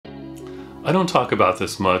I don't talk about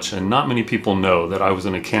this much, and not many people know that I was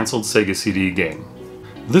in a canceled Sega CD game.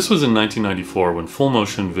 This was in 1994 when full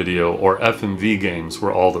motion video or FMV games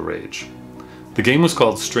were all the rage. The game was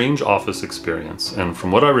called Strange Office Experience, and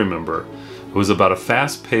from what I remember, it was about a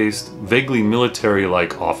fast-paced, vaguely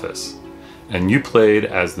military-like office, and you played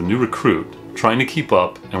as the new recruit, trying to keep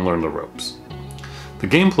up and learn the ropes. The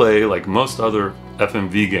gameplay, like most other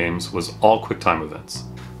FMV games, was all QuickTime events.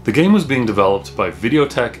 The game was being developed by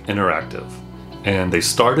Videotech Interactive, and they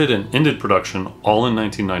started and ended production all in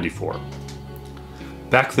 1994.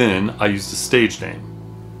 Back then, I used a stage name,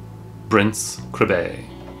 Brents Krebe.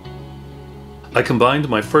 I combined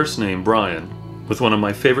my first name, Brian, with one of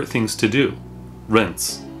my favorite things to do,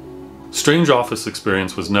 Rents. Strange Office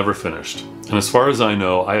Experience was never finished, and as far as I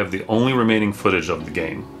know, I have the only remaining footage of the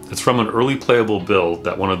game. It's from an early playable build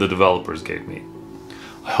that one of the developers gave me.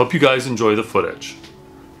 I hope you guys enjoy the footage.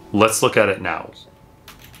 Let's look at it now.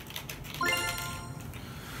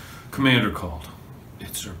 Commander called.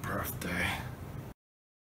 It's your birthday.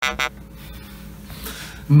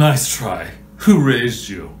 Nice try. Who raised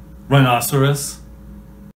you? Rhinoceros?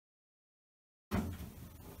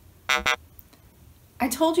 I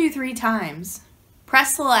told you 3 times.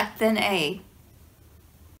 Press select, then A.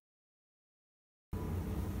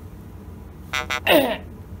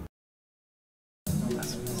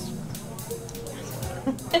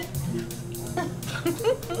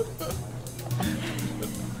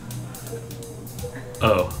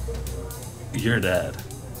 Oh, your dad.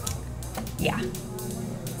 Yeah.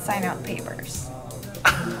 Sign out papers.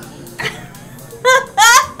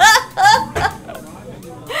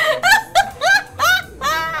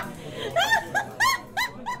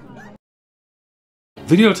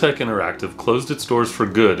 Videotech Interactive closed its doors for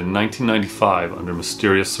good in 1995 under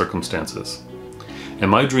mysterious circumstances, and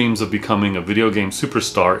my dreams of becoming a video game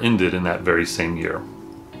superstar ended in that very same year.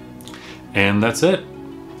 And that's it.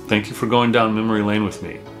 Thank you for going down memory lane with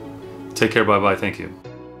me. Take care, bye-bye, thank you.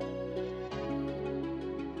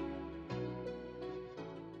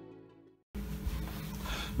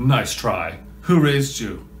 Nice try. Who raised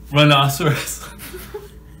you? Rhinoceros?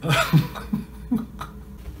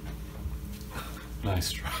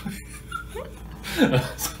 Nice try.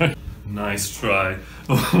 Sorry. Nice try.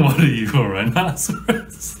 What are you, a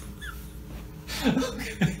rhinoceros?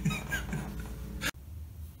 Okay.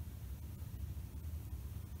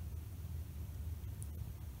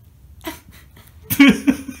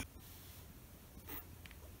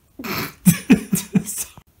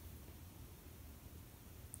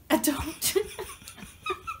 I don't.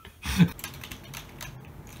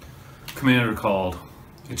 Commander called.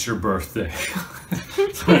 It's your birthday.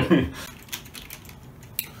 Sorry.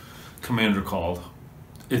 Commander called.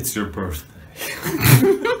 It's your birthday.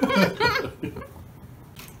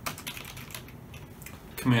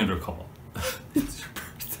 Commander called. It's your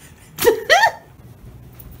birthday.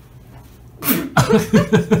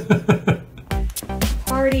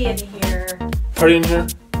 Party in here. Party in here.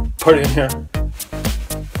 Party in here.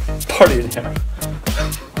 Party in here.